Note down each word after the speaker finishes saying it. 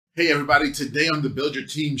Hey, everybody. Today on the Build Your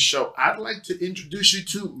Team show, I'd like to introduce you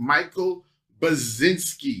to Michael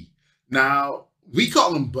Buzinski. Now, we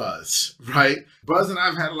call him Buzz, right? Buzz and I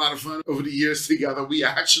have had a lot of fun over the years together. We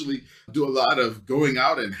actually do a lot of going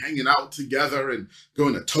out and hanging out together and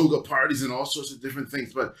going to toga parties and all sorts of different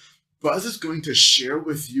things. But Buzz is going to share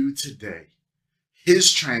with you today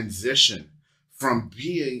his transition from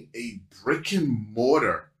being a brick and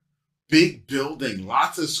mortar, big building,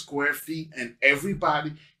 lots of square feet, and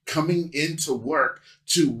everybody coming into work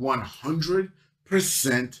to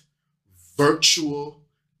 100% virtual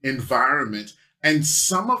environment, and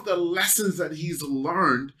some of the lessons that he's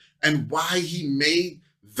learned and why he made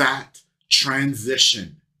that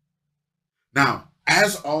transition. Now,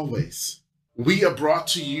 as always, we are brought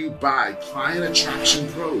to you by Client Attraction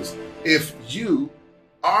Pros. If you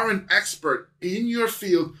are an expert in your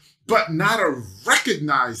field, but not a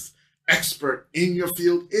recognized expert in your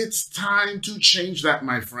field, it's time to change that,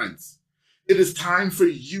 my friends. It is time for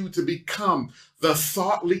you to become the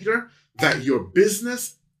thought leader that your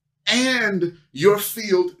business and your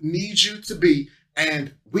field needs you to be.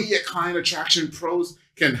 And we at Client Attraction Pros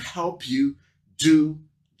can help you do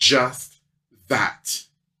just that.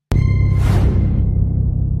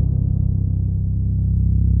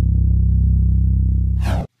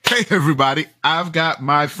 Hey, everybody. I've got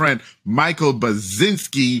my friend Michael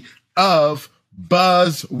Buzinski of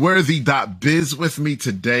Buzzworthy.biz with me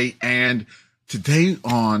today. And today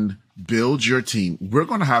on Build Your Team, we're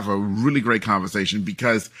going to have a really great conversation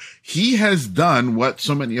because he has done what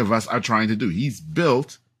so many of us are trying to do. He's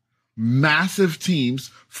built massive teams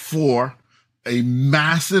for a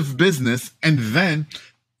massive business and then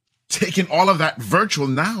taken all of that virtual.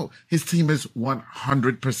 Now his team is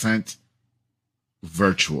 100%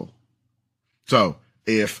 virtual. So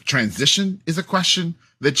if transition is a question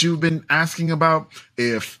that you've been asking about,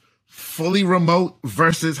 if fully remote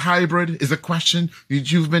versus hybrid is a question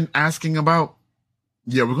that you've been asking about,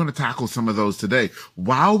 yeah, we're going to tackle some of those today,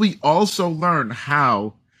 while we also learn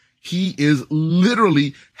how he is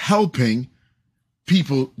literally helping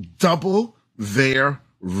people double their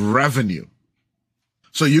revenue.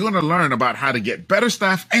 So you're going to learn about how to get better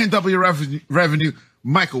staff and double your revenue.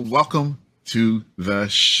 Michael, welcome to the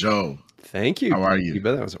show. Thank you. How are you?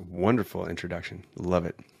 That was a wonderful introduction. Love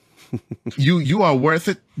it. You are worth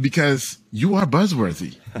it because you are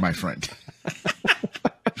buzzworthy, my friend. I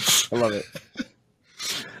love it.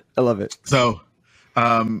 I love it. So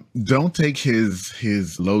don't take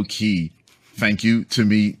his low key thank you to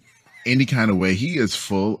me any kind of way. He is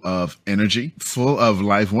full of energy, full of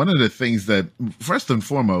life. One of the things that, first and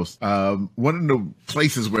foremost, one of the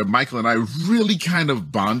places where Michael and I really kind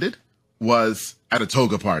of bonded was at a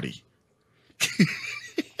toga party.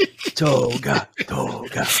 Toga.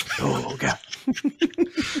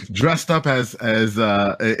 Dressed up as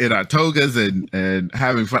in our togas and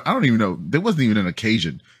having fun. I don't even know. There wasn't even an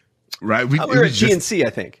occasion, right? We were at TNC,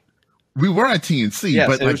 I think. We were at TNC, yes,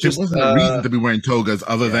 but there wasn't a reason to be wearing togas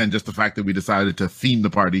other than just the fact that we decided to theme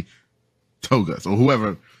the party togas, or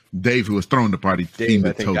whoever, Dave, who was throwing the party, Dave,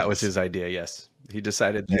 I think togas. That was his idea. Yes. He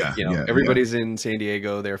decided that, everybody's in San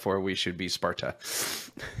Diego, therefore we should be Sparta.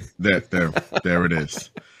 There it is.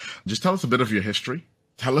 Just tell us a bit of your history.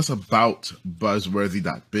 Tell us about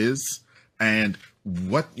Buzzworthy.biz and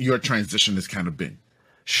what your transition has kind of been.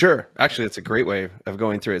 Sure. Actually, that's a great way of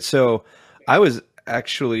going through it. So I was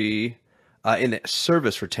actually in the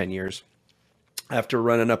service for 10 years after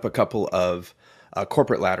running up a couple of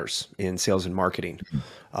corporate ladders in sales and marketing.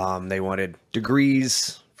 They wanted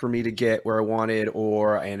degrees for me to get where I wanted,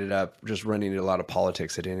 or I ended up just running into a lot of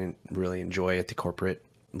politics I didn't really enjoy at the corporate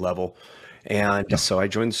level. And so I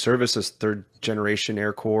joined the service as third generation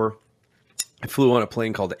Air Corps. I flew on a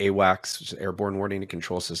plane called AWACS, which is Airborne Warning and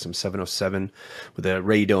Control System 707, with a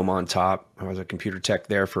radome on top. I was a computer tech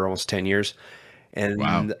there for almost 10 years.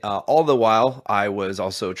 And all the while, I was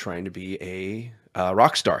also trying to be a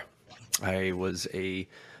rock star. I was a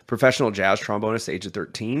professional jazz trombonist at the age of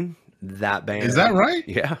 13. That band. Is that right?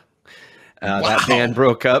 Yeah. That band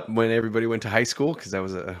broke up when everybody went to high school because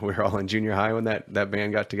we were all in junior high when that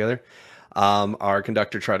band got together. Our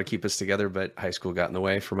conductor tried to keep us together, but high school got in the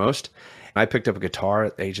way for most. I picked up a guitar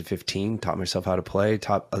at the age of 15, taught myself how to play,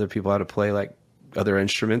 taught other people how to play like other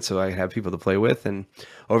instruments so I had people to play with. And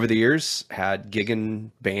over the years, had gigging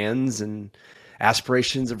bands and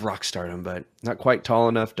aspirations of rock stardom, but not quite tall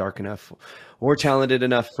enough, dark enough, or talented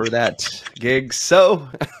enough for that gig. So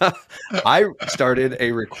I started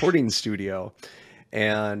a recording studio.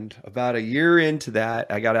 And about a year into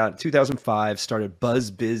that, I got out in 2005, started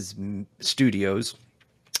BuzzBiz Studios,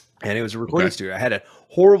 and it was a recording studio. I had a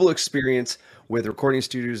horrible experience with recording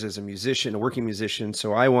studios as a musician, a working musician.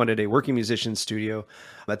 So I wanted a working musician studio.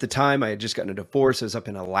 At the time, I had just gotten a divorce. I was up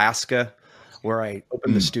in Alaska where I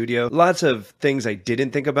opened the studio. Lots of things I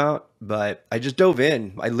didn't think about, but I just dove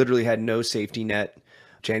in. I literally had no safety net.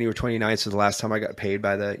 January 29th was the last time I got paid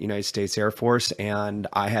by the United States Air Force, and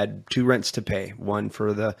I had 2 rents to pay, one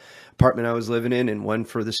for the apartment I was living in and one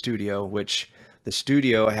for the studio, which the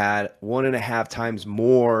studio had 1.5 times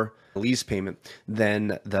more lease payment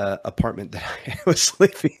than the apartment that I was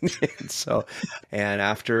living in. So, and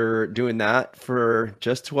after doing that for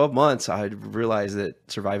just 12 months, I realized that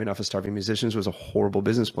surviving off of starving musicians was a horrible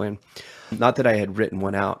business plan. Not that I had written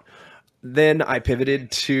one out. Then I pivoted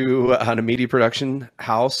to a media production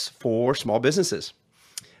house for small businesses.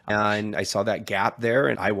 And I saw that gap there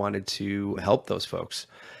and I wanted to help those folks.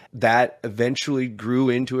 That eventually grew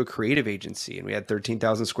into a creative agency, and we had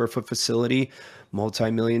 13,000 square foot facility,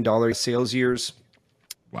 multi-million-dollar sales years,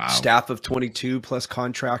 Wow. staff of 22 plus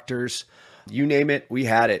contractors, you name it, we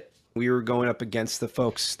had it. We were going up against the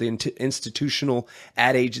folks, the institutional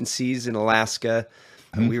ad agencies in Alaska.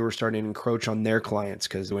 And we were starting to encroach on their clients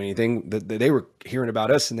because anything that they were hearing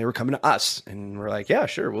about us and they were coming to us, and we're like, yeah,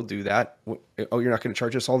 sure, we'll do that. Oh, you're not going to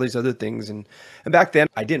charge us all these other things. And back then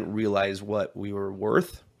I didn't realize what we were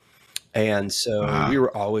worth. And so we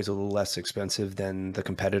were always a little less expensive than the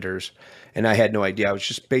competitors. And I had no idea. I was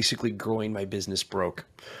just basically growing my business broke.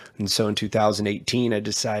 And so in 2018, I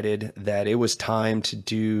decided that it was time to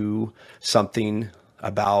do something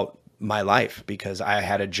about my life because I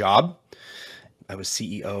had a job. I was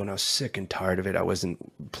CEO and I was sick and tired of it. I wasn't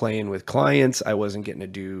playing with clients. I wasn't getting to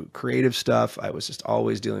do creative stuff. I was just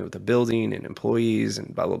always dealing with the building and employees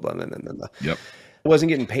and blah, blah, blah. And Yep. I wasn't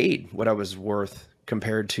getting paid what I was worth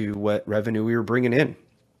compared to what revenue we were bringing in.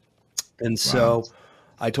 And so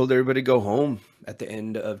I told everybody to go home. At the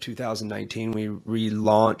end of 2019, we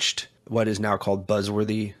relaunched what is now called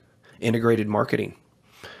Buzzworthy Integrated Marketing.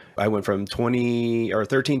 I went from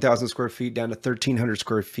 13,000 square feet down to 1,300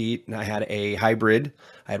 square feet, and I had a hybrid.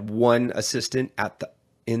 I had one assistant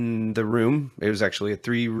in the room. It was actually a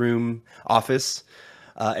 3-room office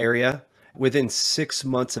area. Within 6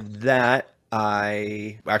 months of that,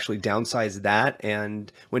 I actually downsized that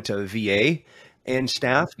and went to a VA and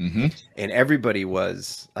staff, and everybody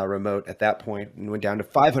was remote at that point, and went down to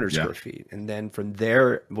 500 square feet. And then from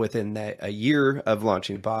there, within a year of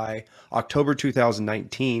launching, by October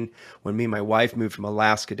 2019, when me and my wife moved from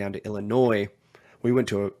Alaska down to Illinois, I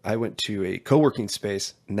went to a co-working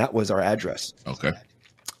space, and that was our address. Okay.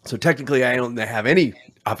 So technically I don't have any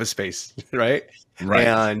office space, right? Right.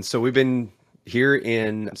 And so we've been here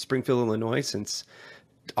in Springfield, Illinois since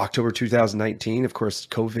October 2019. Of course,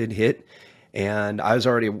 COVID hit. And I was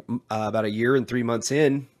already about 1 year and 3 months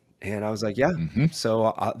in, and I was like, yeah.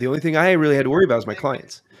 So the only thing I really had to worry about was my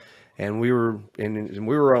clients, and we were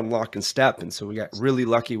on lock and step. And so we got really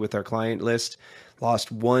lucky with our client list.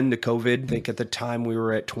 Lost 1 to COVID. I think at the time we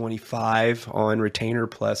were at 25 on retainer,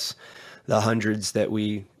 plus the hundreds that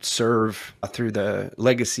we serve through the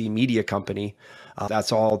legacy media company.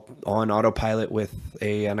 That's all on autopilot with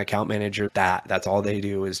an account manager. That's all they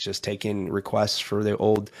do is just take in requests for the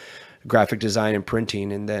old graphic design and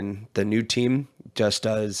printing. And then the new team just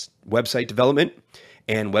does website development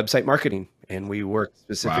and website marketing. And we work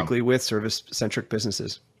specifically with service-centric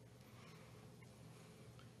businesses.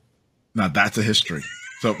 Now that's a history.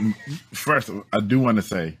 So first, I do want to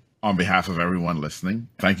say on behalf of everyone listening,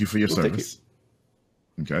 thank you for your service.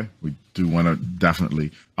 Okay. We do want to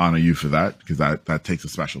definitely honor you for that, because that takes a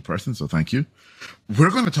special person. So thank you. We're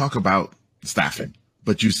going to talk about staffing,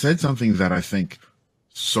 but you said something that I think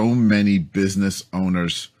so many business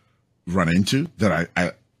owners run into that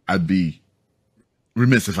I'd be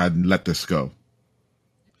remiss if I'd let this go.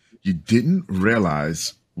 You didn't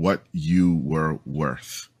realize what you were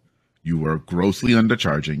worth. You were grossly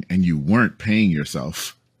undercharging, and you weren't paying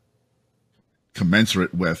yourself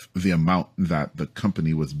commensurate with the amount that the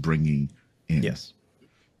company was bringing in. Yes.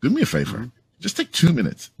 Do me a favor. Just take 2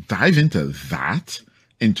 minutes. Dive into that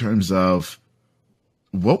in terms of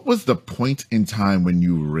what was the point in time when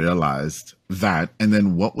you realized that, and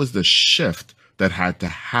then what was the shift that had to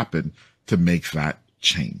happen to make that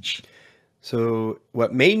change? So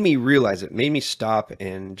what made me realize it, made me stop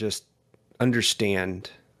and just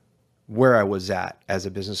understand where I was at as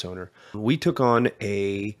a business owner. We took on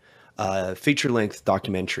a feature-length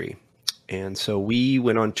documentary. And so we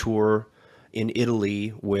went on tour in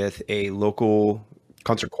Italy with a local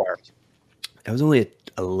concert choir. It was only an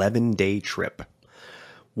 11-day trip.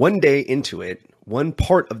 One day into it, one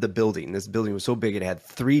part of the building, this building was so big, it had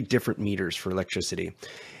 3 different meters for electricity.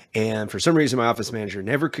 And for some reason, my office manager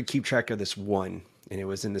never could keep track of this one. and it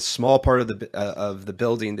was in this small part of the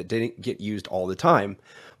building that didn't get used all the time,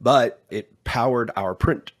 but it powered our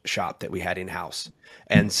print shop that we had in house.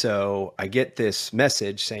 And so I get this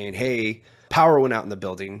message saying, "Hey, power went out in the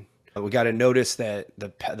building. We got a notice that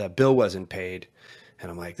the bill wasn't paid." And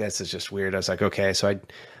I'm like, "This is just weird." I was like, "Okay." So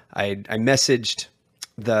I messaged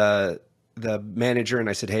the manager and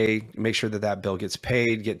I said, "Hey, make sure that bill gets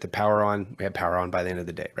paid, get the power on." We had power on by the end of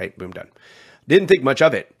the day, right? Boom, done. Didn't think much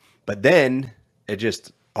of it, but then it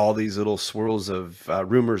just, all these little swirls of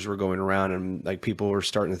rumors were going around, and like people were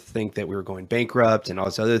starting to think that we were going bankrupt and all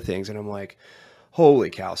these other things. And I'm like, holy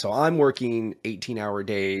cow. So I'm working 18-hour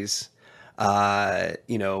days, on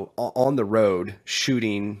the road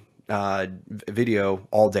shooting video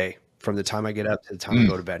all day from the time I get up to the time I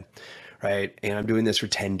go to bed. Right. And I'm doing this for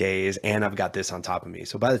 10 days and I've got this on top of me.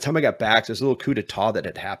 So by the time I got back, there's a little coup d'etat that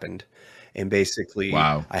had happened. And basically,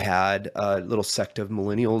 I had a little sect of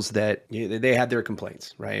millennials that they had their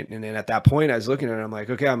complaints, right? And then at that point, I was looking at it, I'm like,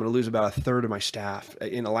 okay, I'm going to lose about a third of my staff.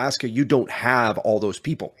 In Alaska, you don't have all those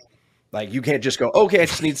people. Like, you can't just go, okay, I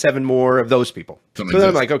just need 7 more of those people. So then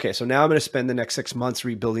I'm like, okay, so now I'm going to spend the next 6 months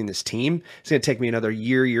rebuilding this team. It's going to take me another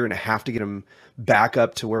year and a half to get them back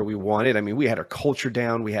up to where we wanted. I mean, we had our culture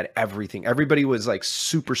down. We had everything. Everybody was like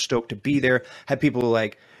super stoked to be there. Had people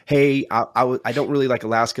like, hey, I don't really like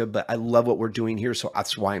Alaska, but I love what we're doing here. So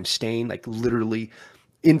that's why I'm staying, like literally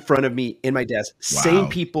in front of me in my desk. Wow. Same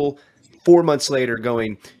people 4 months later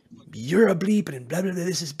going, "You're a bleep and blah, blah, blah,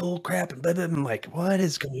 this is bull crap." And blah, blah. I'm like, what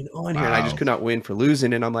is going on here? And I just could not win for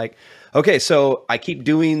losing. And I'm like, okay, so I keep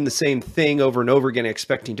doing the same thing over and over again,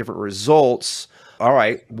 expecting different results. All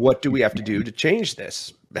right, what do we have to do to change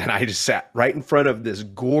this? And I just sat right in front of this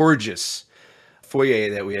gorgeous foyer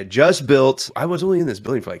that we had just built. I was only in this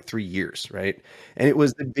building for like 3 years, right? And it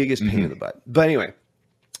was the biggest pain in the butt. But anyway,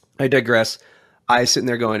 I digress. I was sitting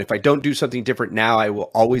there going, if I don't do something different now, I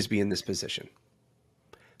will always be in this position.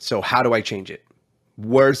 So how do I change it?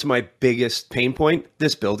 Where's my biggest pain point?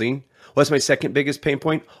 This building. What's my second biggest pain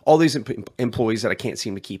point? All these employees that I can't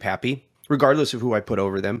seem to keep happy, regardless of who I put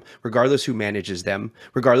over them, regardless who manages them,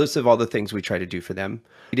 regardless of all the things we try to do for them.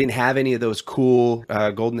 We didn't have any of those cool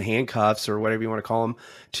golden handcuffs or whatever you want to call them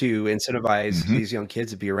to incentivize these young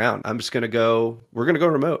kids to be around. We're going to go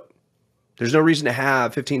remote. There's no reason to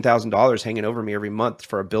have $15,000 hanging over me every month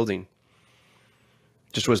for a building.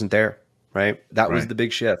 Just wasn't there, right? That was the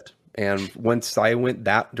big shift. And once I went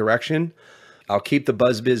that direction, I'll keep the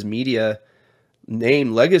BuzzBiz Media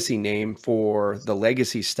legacy name for the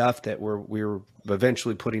legacy stuff that we're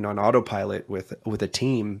eventually putting on autopilot with a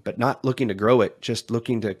team, but not looking to grow it, just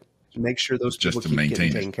looking to make sure those people keep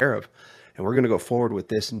getting taken care of. And we're going to go forward with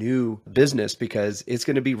this new business because it's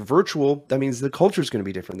going to be virtual. That means the culture is going to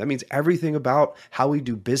be different. That means everything about how we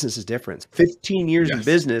do business is different. 15 years in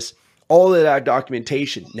business, all of that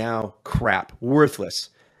documentation, now crap, worthless.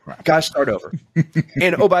 Got to start over.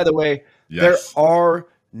 And oh, by the way, there are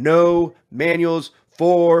no manuals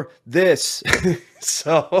for this.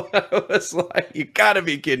 So I was like, you gotta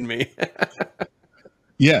be kidding me.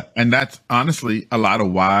 Yeah. And that's honestly a lot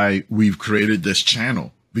of why we've created this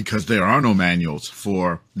channel, because there are no manuals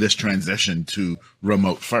for this transition to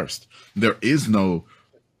remote first. There is no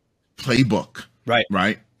playbook.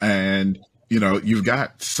 Right. And you've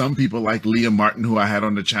got some people like Liam Martin, who I had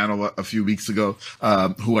on the channel a few weeks ago,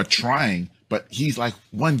 who are trying, but he's like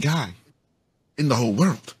one guy in the whole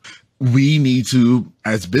world. We need to,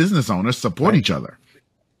 as business owners, support each other,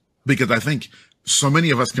 because I think so many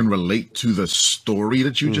of us can relate to the story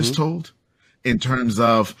that you just told, in terms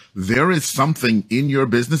of there is something in your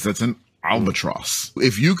business that's an albatross.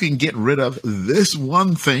 If you can get rid of this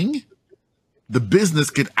one thing, the business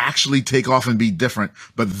could actually take off and be different,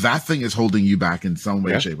 but that thing is holding you back in some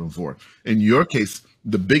way, shape, or form. In your case,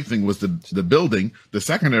 the big thing was the building. The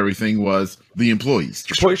secondary thing was the employees.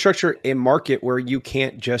 Employee structure in market where you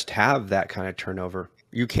can't just have that kind of turnover.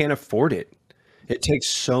 You can't afford it. It takes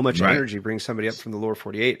so much energy to bring somebody up from the lower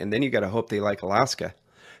 48, and then you got to hope they like Alaska.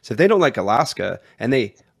 So if they don't like Alaska and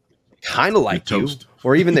they kind of like you,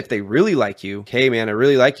 or even if they really like you, hey man, I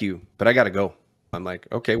really like you, but I got to go. I'm like,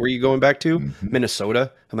 okay, where are you going back to?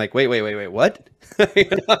 Minnesota. I'm like, wait, what? They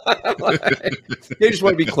just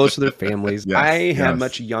want to be close to their families. I had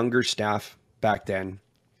much younger staff back then.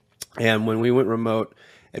 And when we went remote,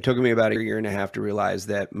 it took me about a year and a half to realize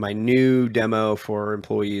that my new demo for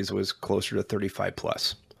employees was closer to 35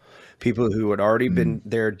 plus. People who had already been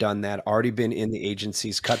there, done that, already been in the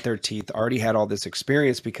agencies, cut their teeth, already had all this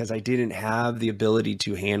experience, because I didn't have the ability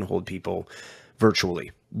to handhold people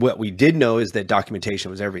virtually. What we did know is that documentation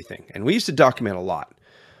was everything. And we used to document a lot.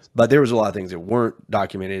 But there was a lot of things that weren't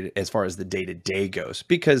documented as far as the day to day goes,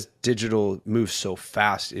 because digital moves so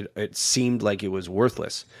fast. It seemed like it was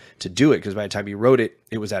worthless to do it, because by the time you wrote it,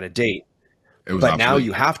 it was out of date. It was But now obsolete.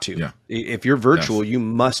 you have to. Yeah. If you're virtual, Yes. you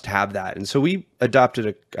must have that. And so we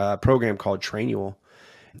adopted a program called Trainual.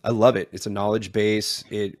 I love it. It's a knowledge base.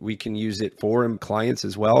 We can use it for clients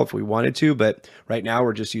as well if we wanted to, but right now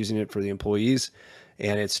we're just using it for the employees,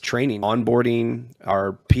 and it's training, onboarding,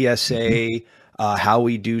 our PSA, how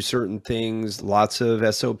we do certain things, lots of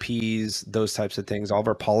SOPs, those types of things. All of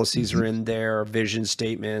our policies are in there, vision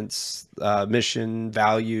statements, mission,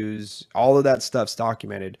 values, all of that stuff's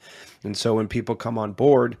documented. And so when people come on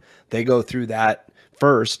board, they go through that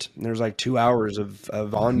first. And there's like 2 hours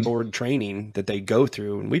of onboard training that they go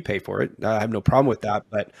through, and we pay for it. I have no problem with that,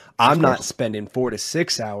 but I'm not spending 4 to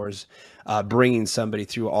 6 hours bringing somebody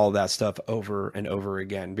through all that stuff over and over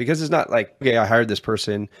again, because it's not like, okay, I hired this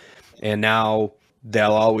person and now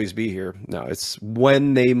they'll always be here. No, it's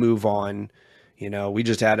when they move on. We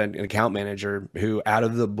just had an account manager who out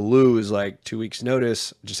of the blue is like 2 weeks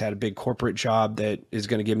notice, just had a big corporate job that is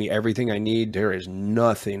going to give me everything I need. There is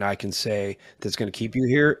nothing I can say that's going to keep you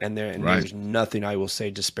here. And there's nothing I will say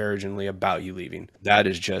disparagingly about you leaving. That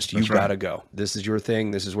is just, you got to go. This is your thing.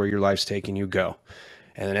 This is where your life's taking you, go.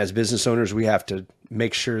 And then as business owners, we have to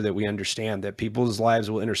make sure that we understand that people's lives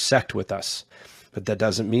will intersect with us. But that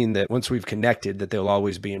doesn't mean that once we've connected, that they'll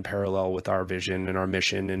always be in parallel with our vision and our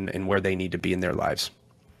mission and where they need to be in their lives.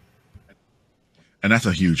 And that's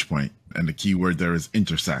a huge point. And the key word there is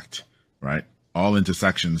intersect, right? All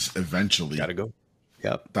intersections eventually Gotta go.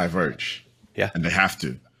 Yep. diverge. Yeah. And they have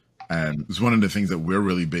to. And it's one of the things that we're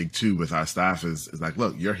really big too with our staff is like,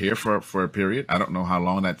 look, you're here for a period. I don't know how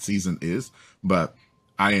long that season is, but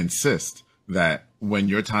I insist that when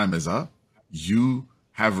your time is up, you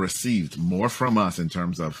have received more from us in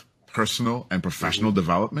terms of personal and professional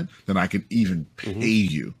development than I can even pay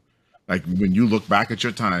you. Like when you look back at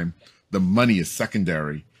your time, the money is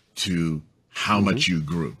secondary to how much you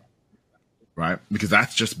grew, right? Because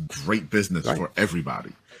that's just great business for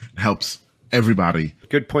everybody. It helps everybody.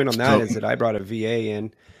 Good point on that is that I brought a VA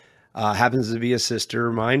in, happens to be a sister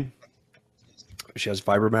of mine. She has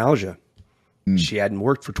fibromyalgia. She hadn't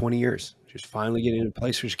worked for 20 years. She's finally getting in a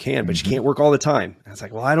place where she can, but she can't work all the time. I was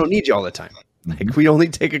like, well, I don't need you all the time. Like, we only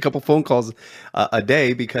take a couple phone calls a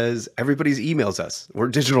day because everybody's emails us. We're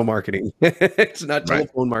digital marketing. It's not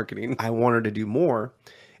telephone marketing. I want her to do more.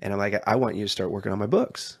 And I'm like, I want you to start working on my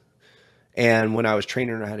books. And when I was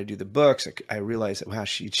training her how to do the books, I realized that, wow,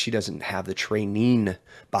 she doesn't have the training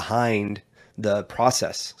behind the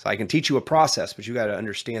process. So I can teach you a process, but you got to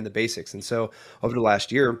understand the basics. And so over the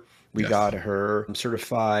last year, we got her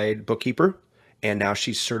certified bookkeeper, and now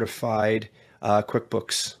she's certified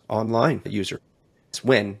QuickBooks Online user. It's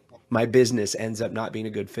when my business ends up not being a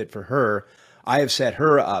good fit for her, I have set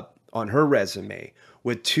her up on her resume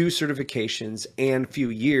with 2 certifications and few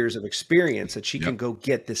years of experience that she can go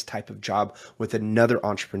get this type of job with another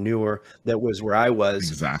entrepreneur that was where I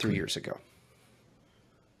was 3 years ago.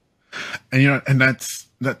 And and that's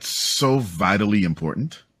so vitally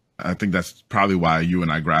important. I think that's probably why you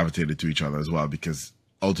and I gravitated to each other as well, because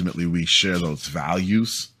ultimately we share those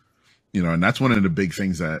values, and that's one of the big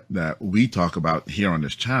things that we talk about here on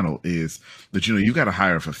this channel is that, you got to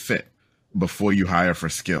hire for fit before you hire for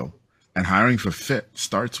skill. And hiring for fit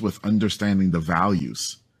starts with understanding the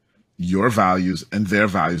values, your values and their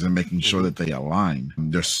values, and making sure that they align.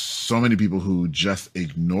 There's so many people who just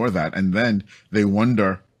ignore that. And then they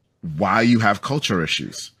wonder why you have culture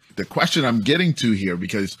issues. The question I'm getting to here,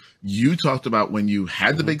 because you talked about when you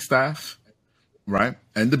had the big staff, right?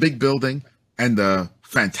 And the big building and the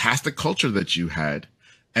fantastic culture that you had.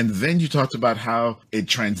 And then you talked about how it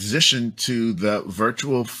transitioned to the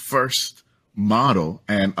virtual first model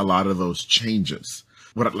and a lot of those changes.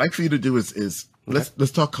 What I'd like for you to do is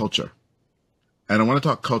let's talk culture. And I want to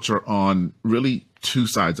talk culture on really 2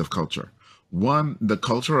 sides of culture. One, the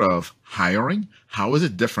culture of hiring. How is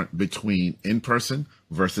it different between in-person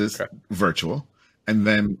versus virtual? And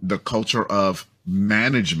then the culture of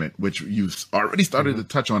management, which you've already started to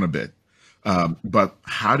touch on a bit. But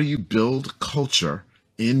how do you build culture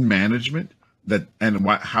in management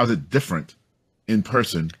how is it different in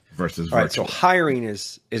person versus virtual? All right, so hiring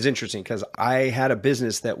is interesting because I had a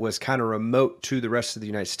business that was kind of remote to the rest of the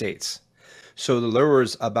United States. So there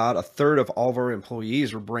was about a third of all of our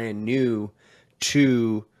employees were brand new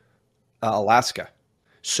to Alaska.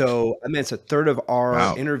 So I mean, it's a third of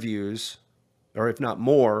our interviews, or if not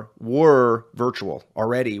more, were virtual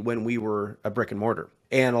already when we were a brick and mortar.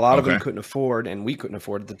 And a lot of them couldn't afford, and we couldn't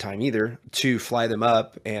afford at the time either, to fly them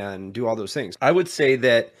up and do all those things. I would say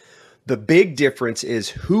that The big difference is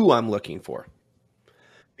who I'm looking for,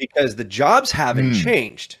 because the jobs haven't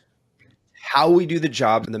changed. How we do the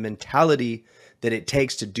jobs and the mentality that it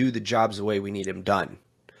takes to do the jobs the way we need them done.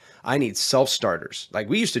 I need self-starters. Like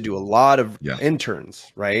we used to do a lot of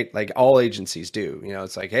interns, right? Like all agencies do. You know,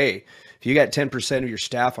 it's like, hey, if you got 10% of your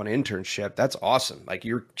staff on internship, that's awesome. Like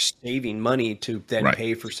you're saving money to then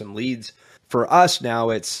pay for some leads. For us now,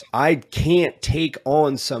 it's I can't take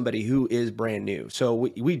on somebody who is brand new. So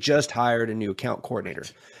we just hired a new account coordinator.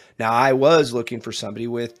 Now I was looking for somebody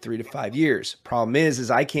with 3 to 5 years. Problem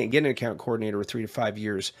is I can't get an account coordinator with 3 to 5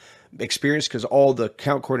 years experience, because all the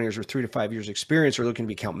account coordinators with 3 to 5 years experience are looking to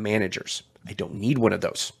be account managers. I don't need one of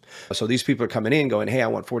those. So these people are coming in going, hey, I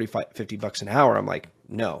want 45, 50 bucks an hour. I'm like,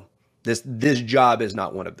 no, this job is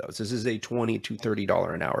not one of those. This is a $20 to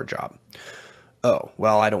 $30 an hour job. Oh,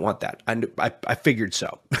 well, I don't want that. I figured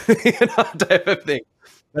so, type of thing.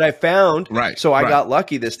 But I found, so I got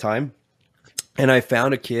lucky this time, and I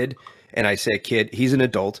found a kid. And I say kid, he's an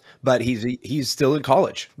adult, but he's still in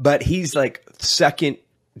college, but he's like second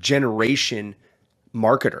generation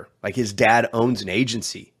marketer. Like his dad owns an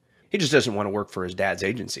agency. He just doesn't want to work for his dad's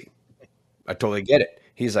agency. I totally get it.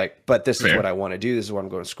 He's like, but this is what I want to do. This is what I'm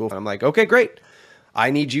going to school for. I'm like, okay, great. I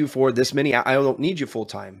need you for this many. I don't need you full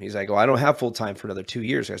time. He's like, well, I don't have full time for another 2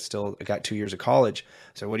 years. I got 2 years of college.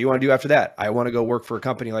 So what do you want to do after that? I want to go work for a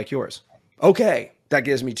company like yours. Okay. That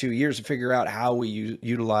gives me 2 years to figure out how we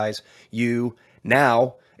utilize you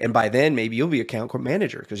now. And by then, maybe you'll be account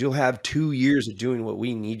manager, because you'll have 2 years of doing what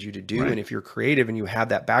we need you to do. And if you're creative and you have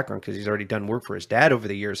that background, because he's already done work for his dad over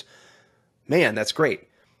the years, man, that's great.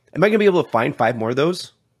 Am I going to be able to find 5 more of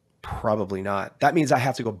those? Probably not. That means I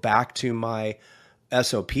have to go back to my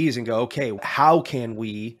SOPs and go, okay, how can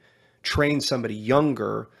we train somebody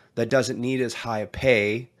younger that doesn't need as high a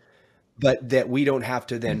pay, but that we don't have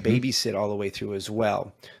to then babysit all the way through as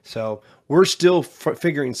well. So we're still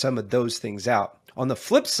figuring some of those things out. On the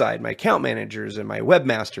flip side, my account managers and my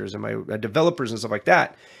webmasters and my developers and stuff like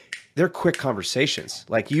that, they're quick conversations.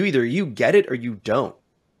 Like either you get it or you don't.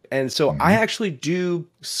 And so I actually do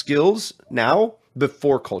skills now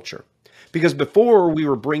before culture, because before we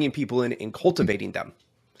were bringing people in and cultivating them.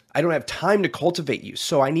 I don't have time to cultivate you.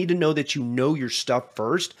 So I need to know that you know your stuff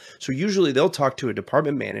first. So usually they'll talk to a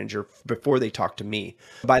department manager before they talk to me.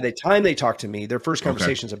 By the time they talk to me, their first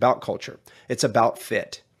conversation is about culture. It's about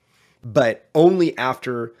fit. But only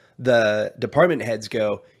after the department heads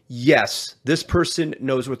go, yes, this person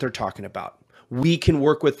knows what they're talking about. We can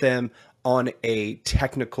work with them on a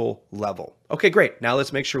technical level. Okay, great. Now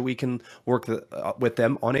let's make sure we can work with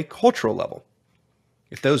them on a cultural level.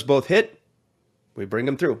 If those both hit, we bring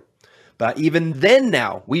them through. But even then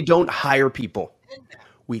now, we don't hire people.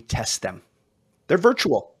 We test them. They're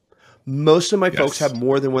virtual. Most of my folks have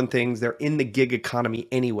more than one thing. They're in the gig economy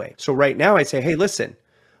anyway. So right now I say, hey, listen,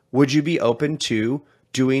 would you be open to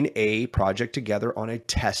doing a project together on a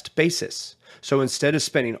test basis? So instead of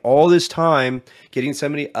spending all this time getting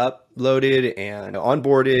somebody uploaded and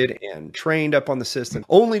onboarded and trained up on the system,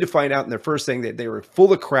 only to find out in their first thing that they were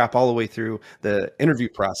full of crap all the way through the interview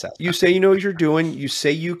process. You say you know what you're doing. You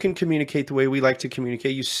say you can communicate the way we like to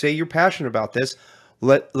communicate. You say you're passionate about this.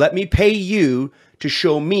 Let me pay you to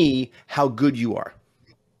show me how good you are.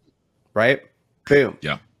 Right? Boom.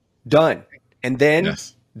 Yeah. Done. And then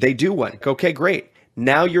they do one. Okay, great.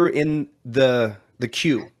 Now you're in the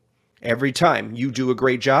queue. Every time you do a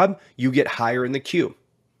great job, you get higher in the queue.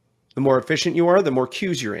 The more efficient you are, the more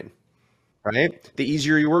queues you're in, right? The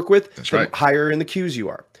easier you work with, the higher in the queues you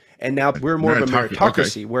are. And now we're more of a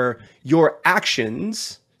meritocracy where your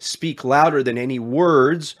actions speak louder than any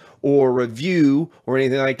words or review or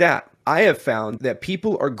anything like that. I have found that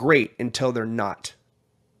people are great until they're not.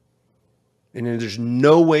 And there's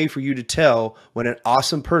no way for you to tell when an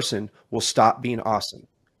awesome person will stop being awesome.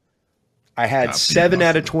 I had 7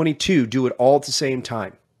 out of 22 do it all at the same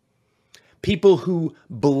time. People who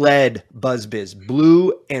bled BuzzBiz,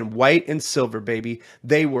 blue and white and silver, baby.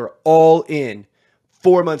 They were all in.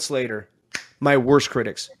 4 months later, my worst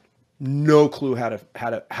critics, no clue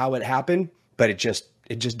how it happened, but it just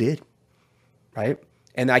did, right?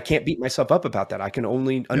 And I can't beat myself up about that. I can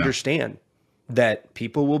only understand that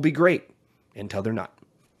people will be great until they're not.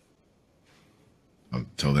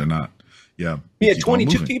 Until they're not. Yeah. You had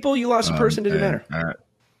 22 people, you lost a person, didn't matter.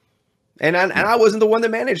 And I wasn't the one that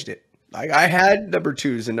managed it. Like I had number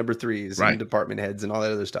 2s and number 3s and department heads and all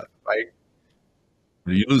that other stuff. Right.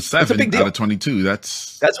 You lose 7 out of 22.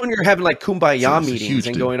 That's when you're having like kumbaya meetings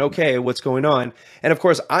and going, okay, what's going on? And of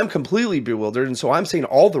course, I'm completely bewildered. And so I'm saying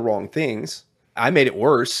all the wrong things. I made it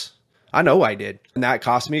worse. I know I did. And that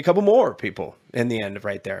cost me a couple more people in the end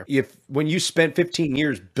right there. When you spent 15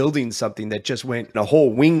 years building something that just went, a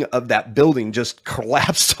whole wing of that building just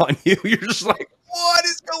collapsed on you, you're just like, what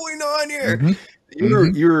is going on here?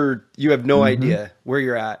 You have no idea where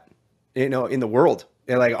you're at, in the world.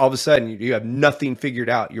 And like all of a sudden you have nothing figured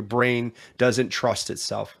out. Your brain doesn't trust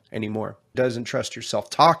itself anymore. It doesn't trust your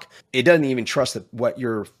self-talk. It doesn't even trust what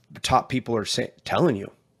your top people are telling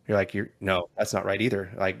you. You're like, no, that's not right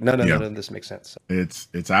either. Like, none of this makes sense.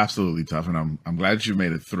 It's absolutely tough. And I'm glad you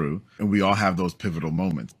made it through. And we all have those pivotal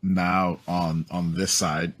moments. Now on this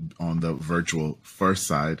side, on the virtual first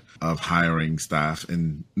side of hiring staff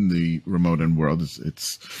in the remote end world,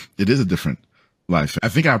 it is a different life. I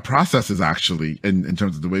think our processes actually, in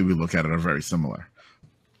terms of the way we look at it, are very similar.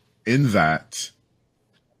 In that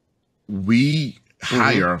we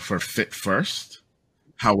hire for fit first.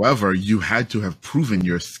 However, you had to have proven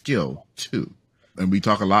your skill too. And we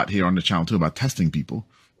talk a lot here on the channel too about testing people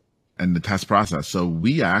and the test process. So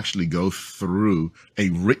we actually go through a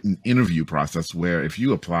written interview process where if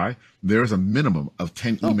you apply, there's a minimum of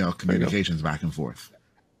 10 email communications back and forth.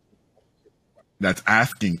 That's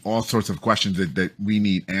asking all sorts of questions that we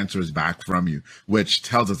need answers back from you, which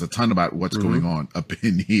tells us a ton about what's going on up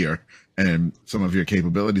in here and some of your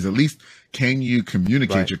capabilities. At least, can you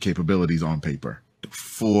communicate your capabilities on paper?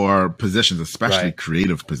 For positions, especially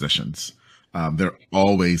creative positions, there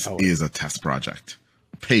always is a test project,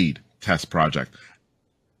 paid test project.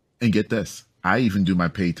 And get this, I even do my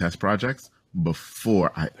paid test projects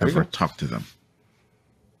before I ever talk to them.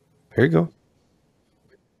 There you go.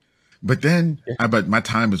 But then, but my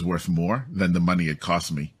time is worth more than the money it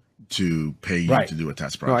costs me to pay you to do a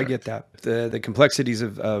test project. No, I get that. The complexities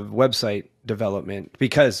of website development,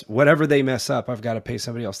 because whatever they mess up, I've got to pay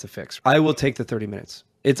somebody else to fix. I will take the 30 minutes.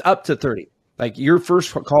 It's up to 30. Like your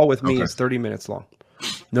first call with me is 30 minutes long.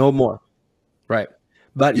 No more. Right.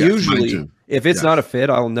 But usually if it's not a fit,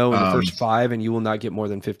 I'll know in the first 5 and you will not get more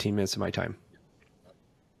than 15 minutes of my time.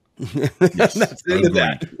 That's the end of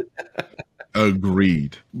that.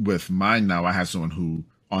 Agreed. With mine now, I have someone who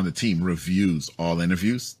on the team reviews all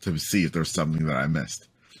interviews to see if there's something that I missed.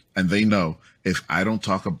 And they know if I don't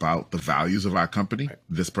talk about the values of our company,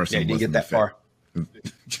 this person didn't get that far.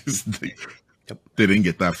 They didn't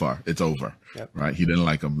get that far. It's over. Right? He didn't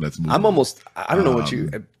like them. Let's move on. I don't know what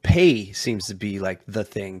pay seems to be like the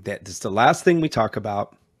thing that's the last thing we talk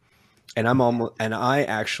about. And I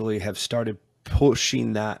actually have started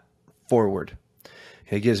pushing that forward.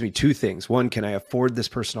 It gives me 2 things. 1, can I afford this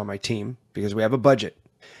person on my team? Because we have a budget.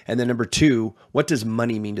 And then number 2, what does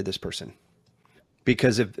money mean to this person?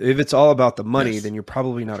 Because if it's all about the money, then you're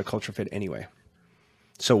probably not a culture fit anyway.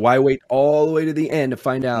 So why wait all the way to the end to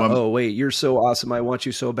find out, oh, wait, you're so awesome. I want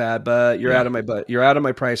you so bad, but you're out of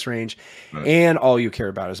my price range. Right. And all you care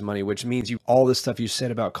about is money, which means all this stuff you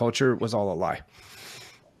said about culture was all a lie.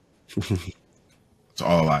 It's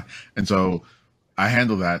all a lie. And so I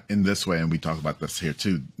handle that in this way. And we talk about this here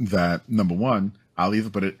too, that number 1, I'll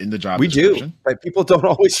either put it in the job description. Do, but people don't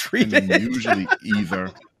always read it. Usually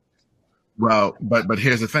either, well, but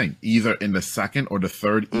here's the thing, either in the second or the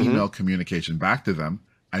third email communication back to them,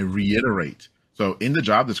 I reiterate. So in the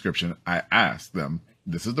job description, I ask them,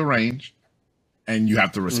 this is the range, and you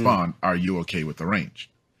have to respond, are you okay with the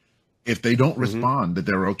range? If they don't respond that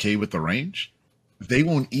they're okay with the range, they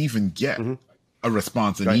won't even get a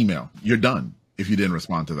response in email. You're done if you didn't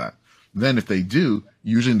respond to that. Then if they do,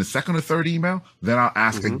 usually in the second or third email, then I'll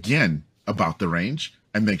ask again about the range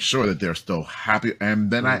and make sure that they're still happy.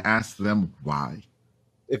 And then I ask them why.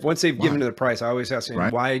 If once they've given to the price, I always ask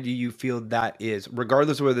them, why do you feel that is,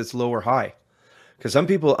 regardless of whether it's low or high? Because some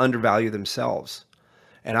people undervalue themselves.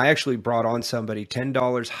 And I actually brought on somebody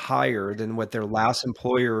 $10 higher than what their last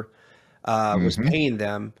employer was paying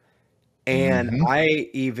them. And I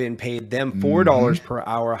even paid them $4 per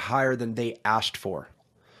hour higher than they asked for.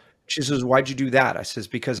 She says, why'd you do that? I says,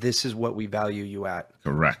 because this is what we value you at.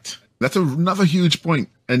 Correct. That's another huge point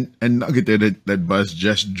and nugget there that Buzz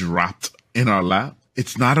just dropped in our lap.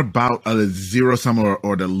 It's not about a zero sum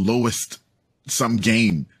or the lowest sum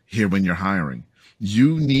game here when you're hiring.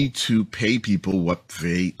 You need to pay people what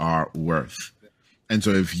they are worth. And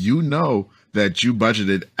so if you know that you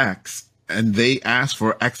budgeted X and they ask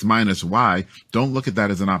for X minus Y, don't look at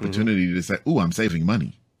that as an opportunity to say, ooh, I'm saving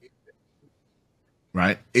money.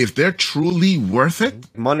 Right? If they're truly worth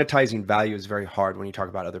it. Monetizing value is very hard when you talk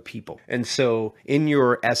about other people. And so in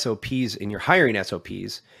your SOPs, in your hiring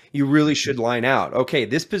SOPs, you really should line out, okay,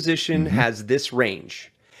 this position has this range.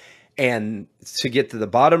 And to get to the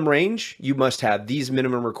bottom range, you must have these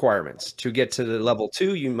minimum requirements. To get to the level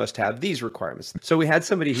 2, you must have these requirements. So we had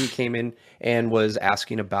somebody who came in and was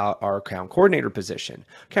asking about our account coordinator position.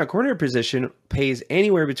 Account coordinator position pays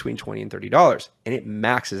anywhere between $20 and $30, and it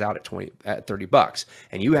maxes out at $30.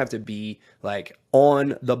 And you have to be like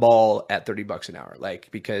on the ball at $30 an hour, like,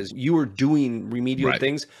 because you are doing remedial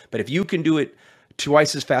things. But if you can do it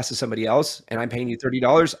twice as fast as somebody else and I'm paying you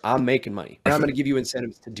 $30, I'm making money. And I'm going to give you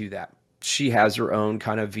incentives to do that. She has her own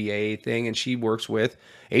kind of VA thing and she works with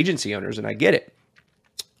agency owners, and I get it.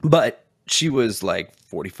 But she was like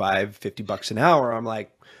 $45-$50 an hour. I'm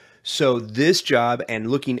like, so this job,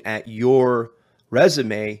 and looking at your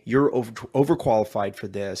resume, you're overqualified for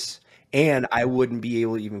this. And I wouldn't be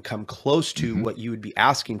able to even come close to what you would be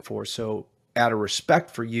asking for. So out of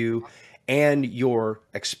respect for you and your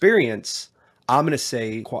experience, I'm going to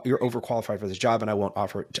say you're overqualified for this job, and I wouldn't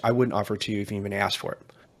offer it to you if you even asked for it.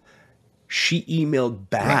 She emailed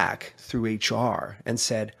back through HR and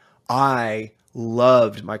said, I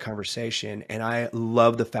loved my conversation, and I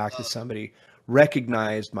love the fact that somebody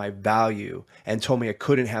recognized my value and told me I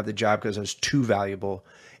couldn't have the job because I was too valuable.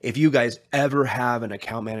 If you guys ever have an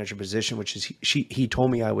account manager position, which is he told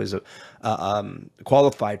me I was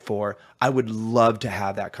qualified for, I would love to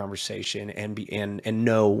have that conversation and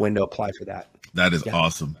know when to apply for that. That is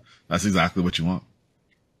awesome. That's exactly what you want.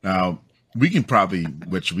 Now, we can probably,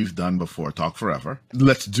 which we've done before, talk forever.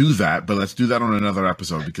 Let's do that, but let's do that on another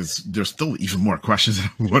episode, because there's still even more questions that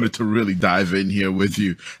I wanted to really dive in here with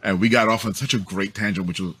you. And we got off on such a great tangent,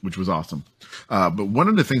 which was awesome. But one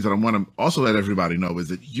of the things that I want to also let everybody know is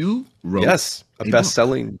that you wrote a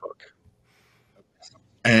best-selling book.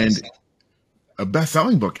 And a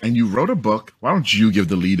best-selling book, and you wrote a book. Why don't you give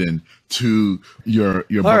the lead-in to your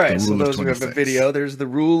book? All right, so those who have a video, there's the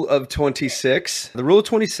Rule of 26. The Rule of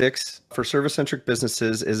 26 for service-centric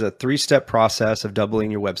businesses is a 3-step process of doubling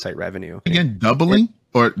your website revenue. Again, doubling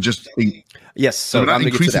or just yes, so not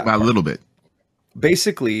increasing by a little bit.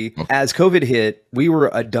 Basically, as COVID hit, we were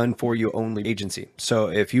a done-for-you only agency. So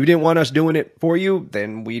if you didn't want us doing it for you,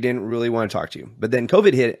 then we didn't really want to talk to you. But then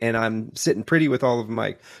COVID hit, and I'm sitting pretty with all of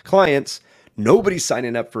my clients. Nobody's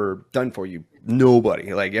signing up for done for you.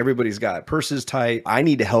 Nobody. Like, everybody's got purses tight. I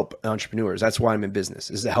need to help entrepreneurs. That's why I'm in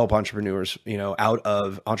business, is to help entrepreneurs, out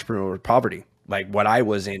of entrepreneurial poverty, like what I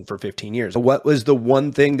was in for 15 years. What was the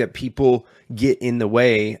one thing that people get in the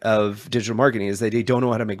way of digital marketing is that they don't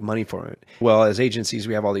know how to make money from it. Well, as agencies,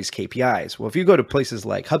 we have all these KPIs. Well, if you go to places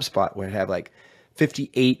like HubSpot, where they have like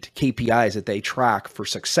 58 KPIs that they track for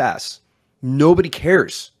success, nobody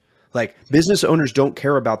cares. Like, business owners don't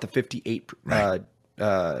care about the 58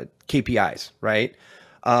 KPIs, right?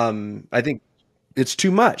 I think it's too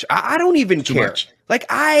much. I don't even care. Like,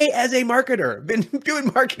 I, as a marketer, been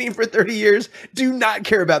doing marketing for 30 years, do not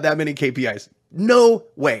care about that many KPIs. No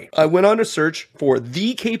way. I went on a search for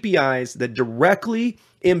the KPIs that directly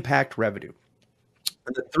impact revenue.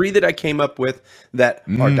 And the 3 that I came up with that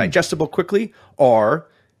are digestible quickly are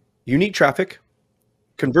unique traffic,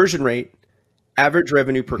 conversion rate, average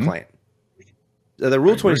revenue per client. The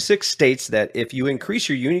Rule 26 states that if you increase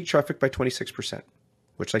your unique traffic by 26%,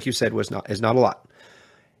 which, like you said, is not a lot,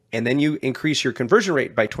 and then you increase your conversion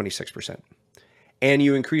rate by 26%, and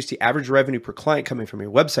you increase the average revenue per client coming from your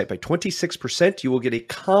website by 26%, you will get a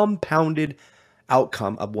compounded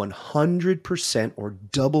outcome of 100%, or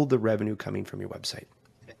double the revenue coming from your website.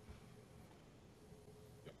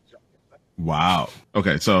 Wow.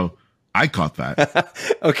 Okay, so I caught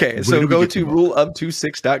that. Okay, so go to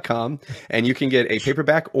ruleof26.com and you can get a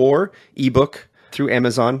paperback or ebook through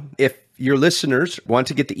Amazon. If your listeners want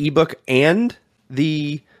to get the ebook and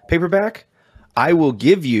the paperback, I will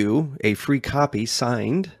give you a free copy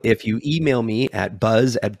signed if you email me at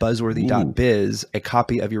buzz@buzzworthy.biz a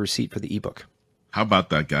copy of your receipt for the ebook. How about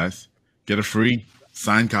that, guys? Get a free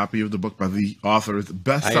signed copy of the book by the author, the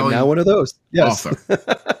best-selling I am now one of those. Yes. author,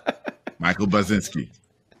 Michael Buzinski.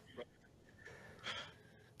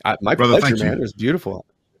 My Brother, pleasure, man. It was beautiful.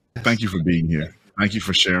 Thank you for being here. Thank you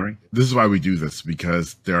for sharing. This is why we do this,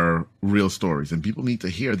 because there are real stories, and people need to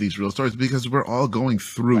hear these real stories, because we're all going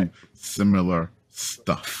through similar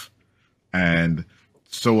stuff. And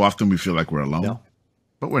so often we feel like we're alone,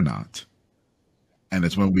 but we're not. And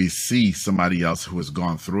it's when we see somebody else who has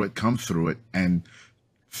gone through it, come through it, and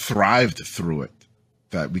thrived through it,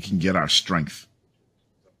 that we can get our strength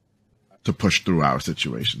to push through our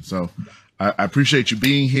situation. So I appreciate you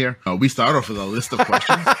being here. We start off with a list of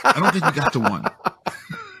questions. I don't think we got to one.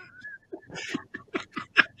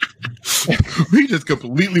 We just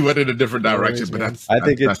completely went in a different direction, but I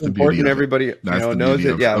think it's important everybody knows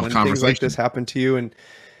that. When things like this happen to you, and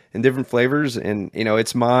in different flavors. And,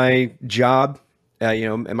 it's my job,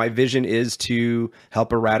 and my vision is to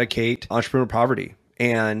help eradicate entrepreneur poverty.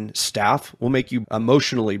 And staff will make you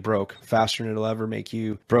emotionally broke faster than it'll ever make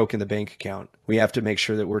you broke in the bank account. We have to make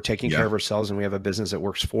sure that we're taking care of ourselves and we have a business that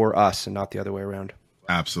works for us and not the other way around.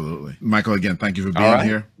 Absolutely. Michael, again, thank you for being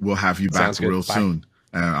here. We'll have you back real soon.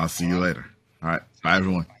 And I'll see you later. All right. Bye,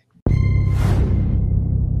 everyone.